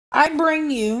I bring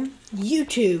you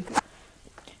YouTube,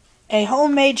 a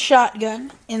homemade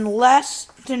shotgun in less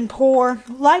than poor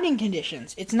lighting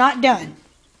conditions. It's not done.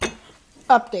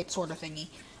 Update sort of thingy.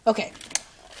 Okay.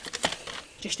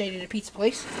 Just stayed at a pizza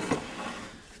place.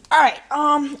 Alright,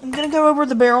 I'm gonna go over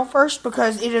the barrel first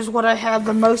because it is what I have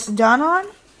the most done on.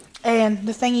 And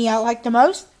the thingy I like the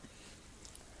most.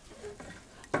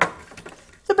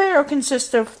 The barrel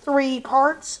consists of 3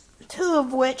 parts, 2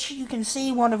 of which you can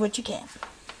see, 1 of which you can't.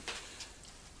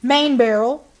 Main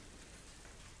barrel,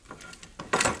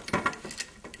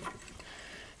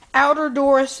 outer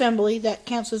door assembly, that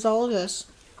counts as all of this,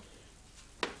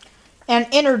 and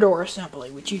inner door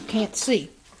assembly, which you can't see.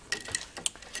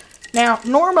 Now,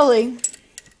 normally,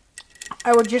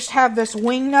 I would just have this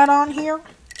wing nut on here.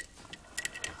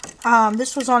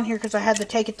 This was on here because I had to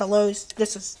take it to Lowe's.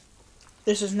 This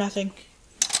is nothing.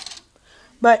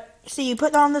 But, see, you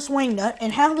put on this wing nut,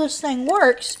 and how this thing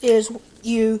works is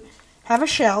you have a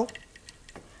shell.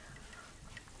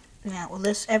 Now, will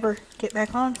this ever get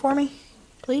back on for me?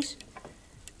 Please?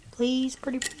 Please,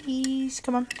 pretty please.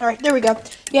 Come on. Alright, there we go.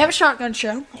 You have a shotgun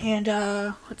shell. And,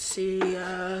 let's see.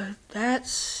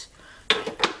 That's...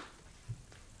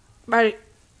 Right.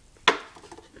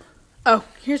 Oh,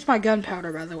 here's my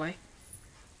gunpowder, by the way.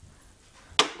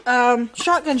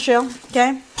 Shotgun shell,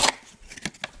 okay?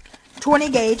 20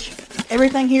 gauge.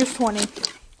 Everything here's 20.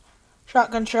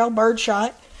 Shotgun shell, bird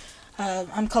shot.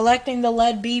 I'm collecting the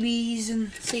lead BBs,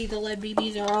 and see, the lead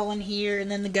BBs are all in here,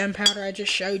 and then the gunpowder I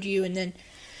just showed you, and then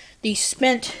the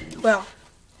spent, well,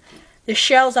 the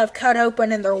shells I've cut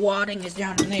open and their wadding is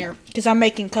down in there, because I'm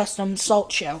making custom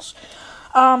salt shells.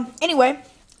 Anyway,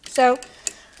 so,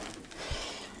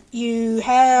 you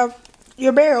have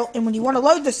your barrel, and when you want to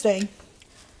load this thing,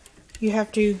 you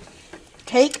have to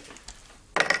take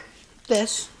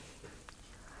this.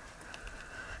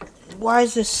 Why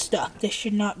is this stuck? This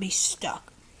should not be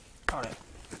stuck. Alright.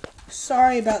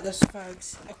 Sorry about this,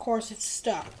 folks. Of course it's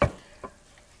stuck.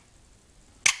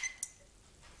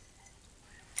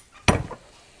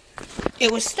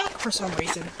 It was stuck for some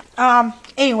reason.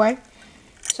 Anyway.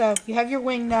 So, you have your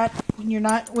wing nut.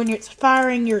 When it's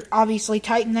firing, you're obviously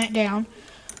tighten that down.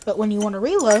 But when you want to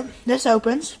reload, this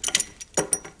opens.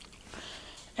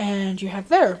 And you have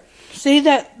there. See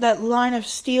that line of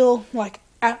steel, like,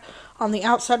 on the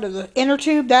outside of the inner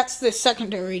tube? That's the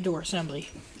secondary door assembly.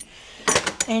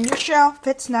 And your shell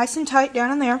fits nice and tight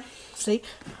down in there. See?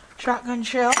 Shotgun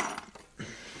shell.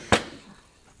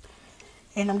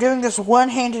 And I'm doing this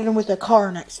one-handed and with a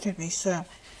car next to me, so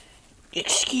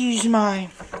excuse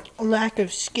my lack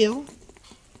of skill.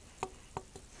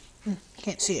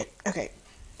 Can't see it. Okay.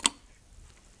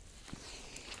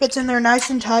 Fits in there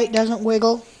nice and tight, doesn't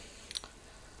wiggle.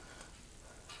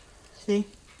 See?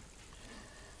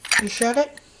 You shut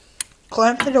it,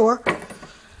 clamp the door,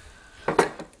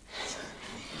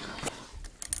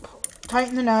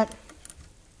 tighten the nut,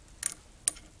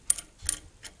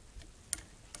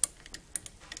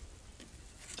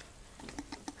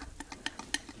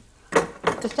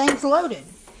 the thing's loaded.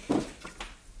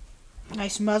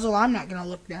 Nice muzzle, I'm not going to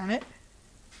look down it.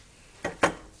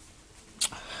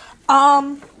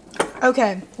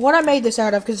 Okay, what I made this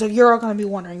out of, because you're all going to be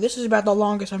wondering, this is about the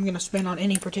longest I'm going to spend on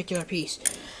any particular piece.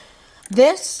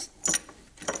 This,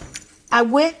 I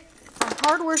went from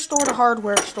hardware store to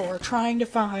hardware store trying to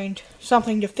find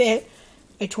something to fit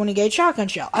a 20 gauge shotgun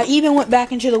shell. I even went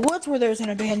back into the woods where there's an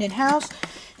abandoned house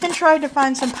and tried to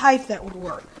find some pipe that would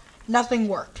work. Nothing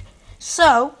worked.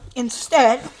 So,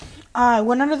 instead, I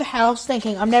went under the house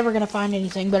thinking I'm never going to find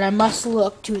anything, but I must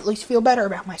look to at least feel better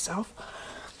about myself.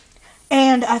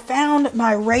 And I found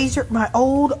my Razor, my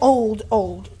old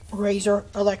Razor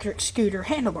electric scooter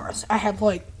handlebars. I have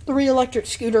like 3 electric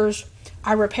scooters.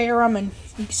 I repair them and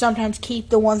sometimes keep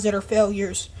the ones that are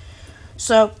failures.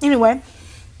 So, anyway,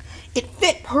 it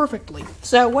fit perfectly.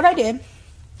 So, what I did,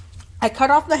 I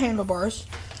cut off the handlebars.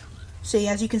 See,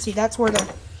 as you can see, that's where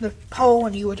the pole,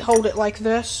 and you would hold it like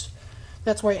this.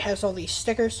 That's where it has all these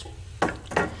stickers.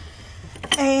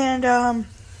 And,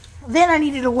 then I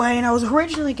needed a way, and I was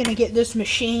originally going to get this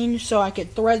machine so I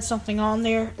could thread something on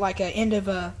there, like an end of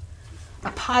a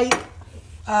pipe,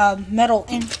 metal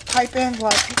pipe end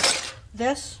like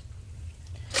this.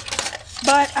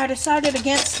 But I decided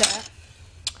against that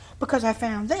because I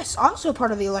found this, also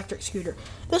part of the electric scooter.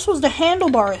 This was the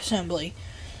handlebar assembly.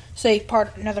 See,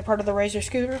 another part of the Razor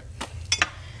scooter.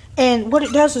 And what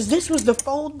it does is, this was the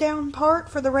fold down part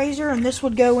for the Razor, and this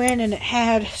would go in, and it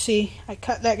had, see, I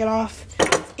cut that off.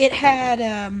 It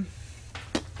had,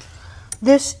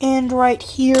 this end right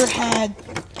here had,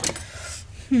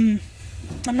 I'm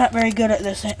not very good at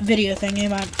this video thing,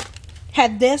 am I?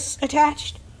 Had this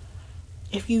attached,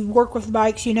 If you work with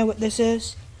bikes, you know what this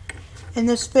is. And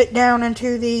this fit down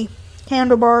into the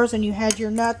handlebars, and you had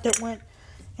your nut that went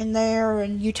in there,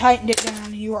 and you tightened it down,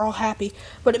 and you were all happy.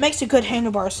 But it makes a good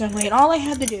handlebar assembly, and all I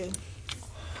had to do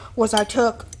was I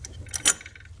took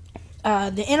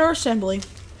the inner assembly,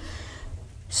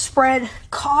 spread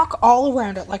caulk all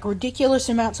around it, like ridiculous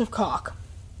amounts of caulk,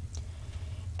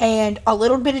 and a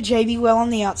little bit of JB Well on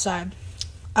the outside.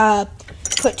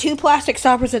 Put 2 plastic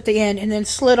stoppers at the end, and then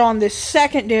slid on this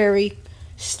secondary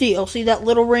steel. See that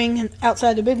little ring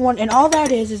outside the big one? And all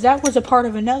that is that was a part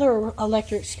of another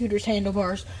electric scooter's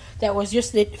handlebars that was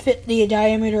just that fit the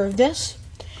diameter of this.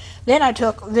 Then I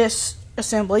took this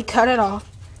assembly, cut it off,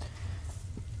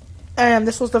 and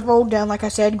this was the fold down, like I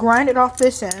said, grind it off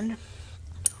this end,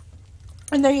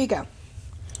 and there you go.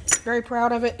 Very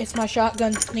proud of it. It's my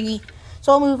shotgun thingy.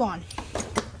 So I'll move on.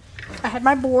 I had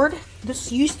my board.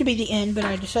 This used to be the end, but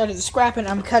I decided to scrap it.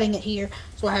 I'm cutting it here.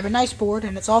 So I have a nice board,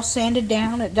 and it's all sanded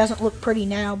down. It doesn't look pretty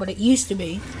now, but it used to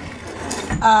be.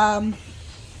 I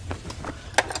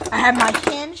have my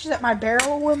hinge that my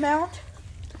barrel will mount.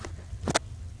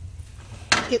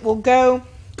 It will go,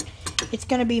 it's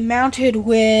going to be mounted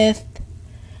with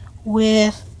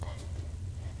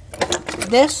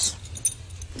this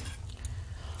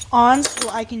on, so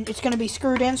I can, it's going to be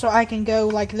screwed in so I can go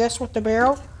like this with the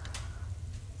barrel.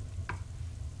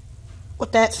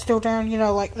 With that still down, you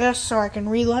know, like this, so I can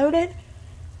reload it.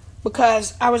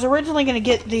 Because I was originally going to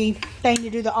get the thing to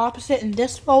do the opposite and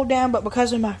this fold down, but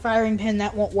because of my firing pin,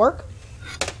 that won't work.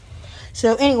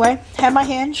 So anyway, have my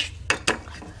hinge.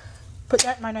 Put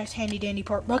that in my nice handy dandy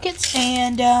part buckets.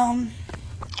 And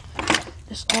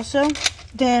this also.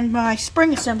 Then my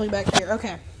spring assembly back here.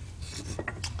 Okay.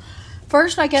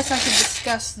 First, I guess I should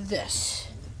discuss this.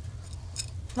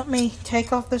 Let me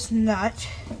take off this nut.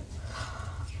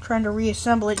 Trying to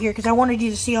reassemble it here because I wanted you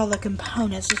to see all the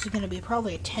components. This is going to be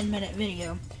probably a 10-minute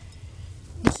video.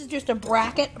 This is just a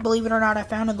bracket, believe it or not, I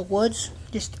found in the woods.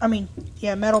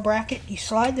 Metal bracket. You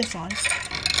slide this on.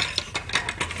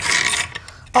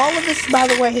 All of this, by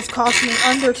the way, has cost me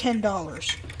under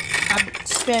 $10. I've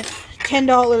spent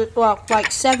 $10, well, like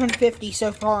 $7.50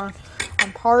 so far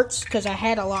on parts because I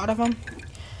had a lot of them.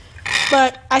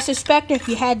 But I suspect if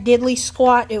you had diddly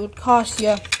squat, it would cost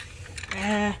you,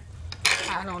 I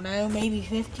don't know, maybe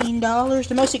 $15.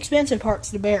 The most expensive part's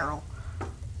the barrel.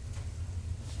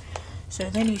 So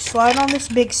then you slide on this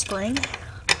big spring.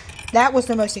 That was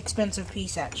the most expensive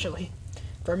piece, actually,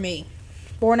 for me.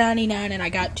 $4.99, and I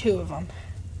got 2 of them.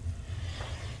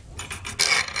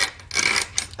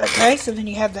 Okay, so then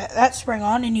you have that spring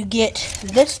on, and you get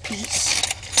this piece.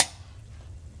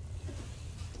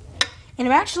 And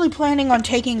I'm actually planning on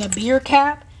taking a beer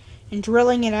cap and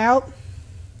drilling it out.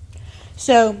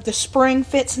 So the spring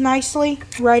fits nicely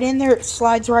right in there. It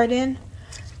slides right in.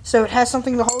 So it has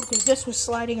something to hold because this was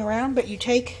sliding around. But you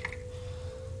take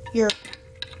your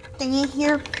thingy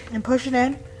here and push it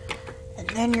in. And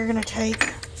then you're going to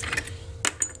take,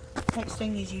 next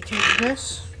thing is you take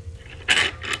this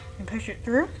and push it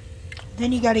through.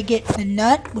 Then you got to get the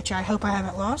nut, which I hope I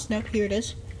haven't lost. Nope, here it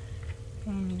is.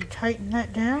 And you tighten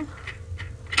that down.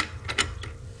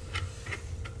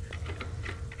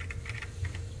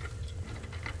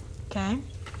 Okay.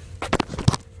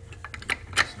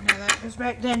 So now that goes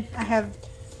back. Then I have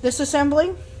this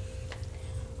assembly.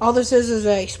 All this is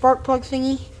a spark plug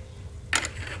thingy.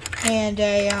 And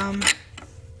a,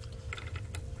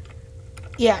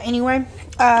 yeah, anyway.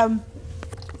 The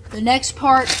next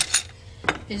part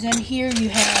is in here. You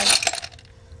have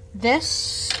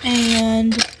this.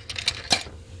 And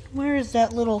where is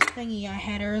that little thingy I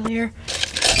had earlier?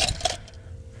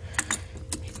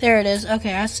 There it is.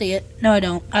 Okay, I see it. No, I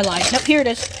don't. I lied. Nope, here it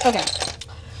is. Okay.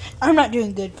 I'm not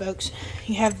doing good, folks.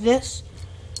 You have this.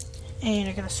 And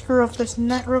I gotta screw off this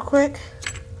nut real quick.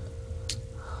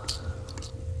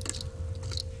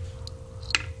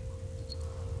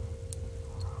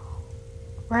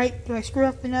 Right? Do I screw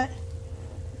off the nut?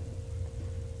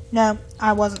 No,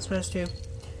 I wasn't supposed to.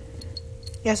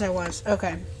 Yes, I was.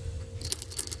 Okay.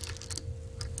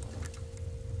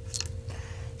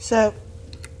 So,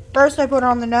 first I put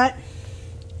on the nut.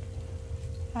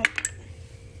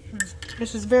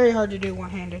 This is very hard to do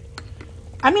one-handed.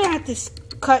 I'm going to have to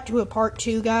cut to a part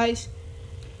 2, guys.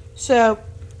 So,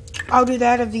 I'll do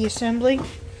that of the assembly.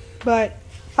 But,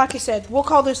 like I said, we'll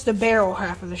call this the barrel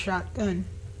half of the shotgun.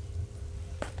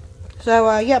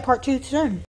 So, yeah, part 2 soon.